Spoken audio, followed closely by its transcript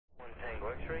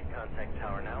contact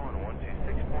tower now on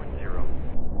 126.0.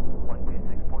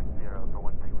 126.0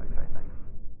 for 16 West, right, thanks.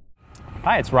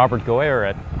 Hi, it's Robert Goyer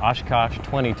at Oshkosh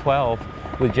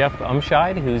 2012 with Jeff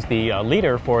Umscheid, who's the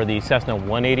leader for the Cessna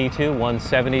 182,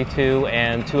 172,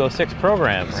 and 206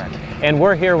 programs. Correct. And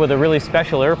we're here with a really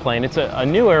special airplane. It's a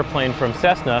new airplane from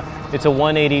Cessna. It's a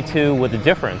 182 with a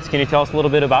difference. Can you tell us a little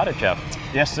bit about it, Jeff?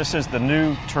 Yes, this is the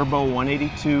new Turbo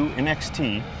 182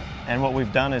 NXT, and what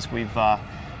we've done is we've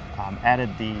added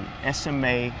the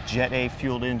SMA Jet-A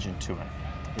fueled engine to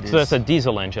it. So that's a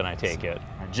diesel engine, I take it.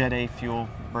 A Jet-A fuel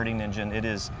burning engine.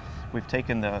 We've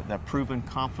taken the proven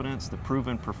confidence, the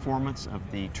proven performance of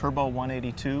the Turbo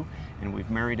 182, and we've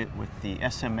married it with the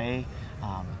SMA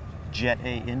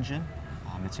Jet-A engine.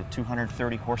 It's a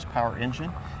 230 horsepower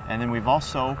engine, and then we've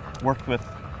also worked with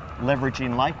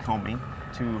leveraging Lycoming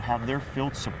to have their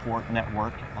field support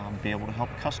network be able to help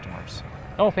customers.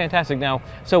 Oh, fantastic. Now,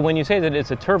 so when you say that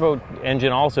it's a turbo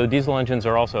engine also, diesel engines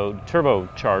are also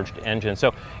turbocharged engines.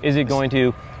 So is it going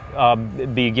to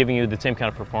be giving you the same kind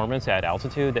of performance at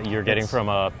altitude that you're getting from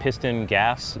a piston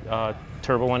gas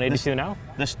Turbo 182 now?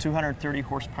 This 230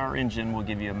 horsepower engine will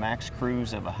give you a max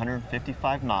cruise of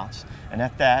 155 knots, and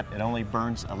at that it only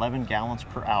burns 11 gallons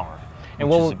per hour,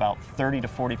 which is about 30 to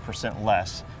 40%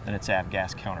 less than its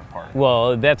avgas counterpart.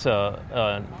 Well, that's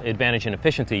an advantage in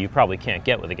efficiency you probably can't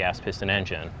get with a gas piston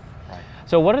engine. Right.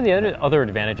 So what are the other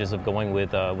advantages of going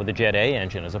with a Jet-A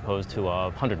engine as opposed to a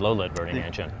 100 low lead burning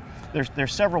engine?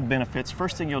 There's several benefits.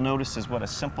 First thing you'll notice is what a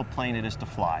simple plane it is to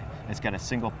fly. It's got a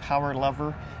single power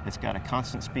lever, it's got a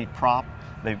constant speed prop.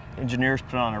 The engineers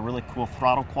put on a really cool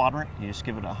throttle quadrant. You just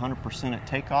give it 100% at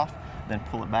takeoff, then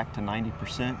pull it back to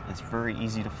 90%. It's very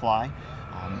easy to fly.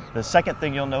 The second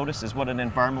thing you'll notice is what an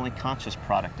environmentally conscious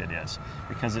product it is,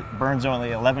 because it burns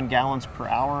only 11 gallons per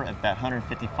hour at that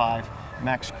 155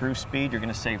 max cruise speed. You're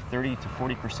going to save 30 to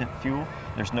 40% fuel.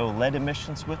 There's no lead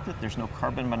emissions with it. There's no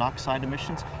carbon monoxide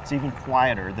emissions. It's even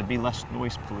quieter. There'll be less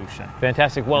noise pollution.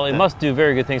 Fantastic. Well, it must do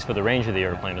very good things for the range of the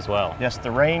airplane as well. Yes,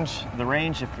 the range,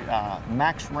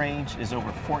 max range is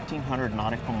over 1,400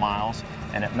 nautical miles,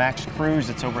 and at max cruise,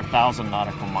 it's over 1,000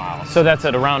 nautical miles. So that's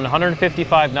at around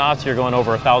 155 knots, you're going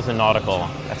over 1,000 nautical.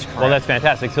 That's correct. Well, that's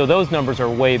fantastic. So those numbers are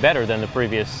way better than the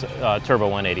previous Turbo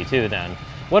 182 then.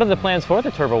 What are the plans for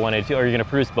the Turbo 182? Are you going to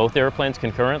produce both airplanes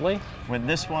concurrently? When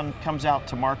this one comes out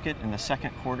to market in the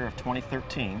second quarter of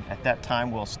 2013, at that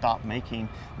time we'll stop making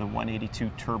the 182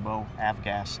 Turbo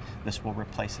avgas. This will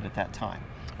replace it at that time.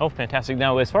 Oh, fantastic.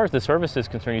 Now, as far as the service is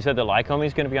concerned, you said that Lycoming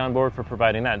is going to be on board for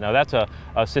providing that. Now, that's a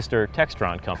sister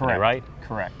Textron company, Correct. right?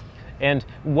 Correct. And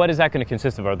what is that going to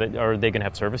consist of? Are they going to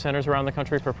have service centers around the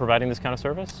country for providing this kind of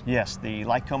service? Yes, the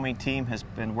Lycoming team has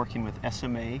been working with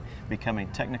SMA, becoming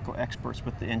technical experts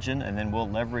with the engine, and then we'll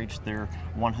leverage their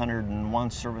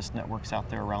 101 service networks out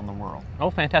there around the world.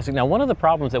 Oh, fantastic. Now, one of the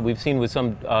problems that we've seen with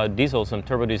some some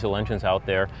turbo diesel engines out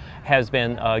there has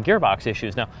been gearbox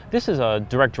issues. Now, this is a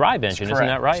direct drive engine, isn't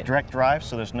that right? It's direct drive,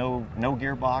 so there's no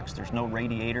gearbox, there's no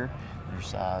radiator,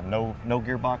 there's no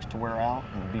gearbox to wear out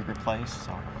and be replaced.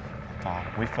 So.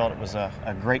 We felt it was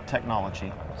a great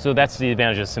technology. So that's the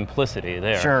advantage of simplicity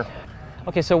there. Sure.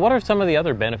 Okay, so what are some of the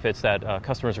other benefits that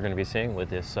customers are going to be seeing with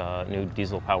this new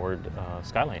diesel-powered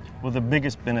Skylane? Well, the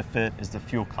biggest benefit is the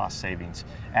fuel cost savings.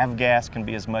 Avgas can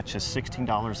be as much as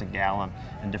 $16 a gallon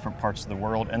in different parts of the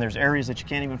world, and there's areas that you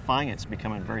can't even find it. It's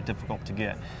becoming very difficult to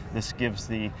get. This gives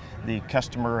the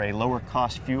customer a lower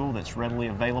cost fuel that's readily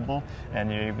available,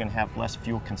 and you're going to have less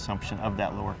fuel consumption of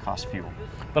that lower cost fuel.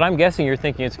 But I'm guessing you're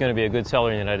thinking it's going to be a good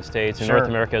seller in the United States and Sure. North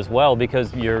America as well,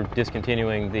 because you're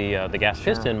discontinuing the gas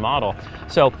piston model.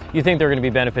 So you think there are going to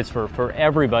be benefits for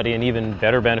everybody, and even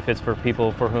better benefits for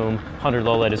people for whom 100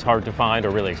 low lead is hard to find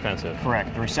or really expensive?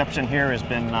 Correct. The reception here has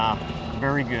been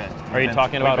very good. Are you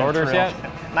talking about orders thrilled.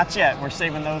 yet? Not yet. We're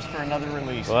saving those for another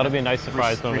release. Well, that'll be a nice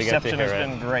surprise when we get to hear it. Reception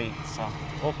has been great. So.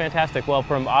 Well, fantastic. Well,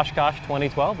 from Oshkosh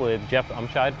 2012 with Jeff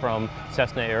Umscheid from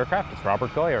Cessna Aircraft, it's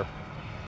Robert Goyer.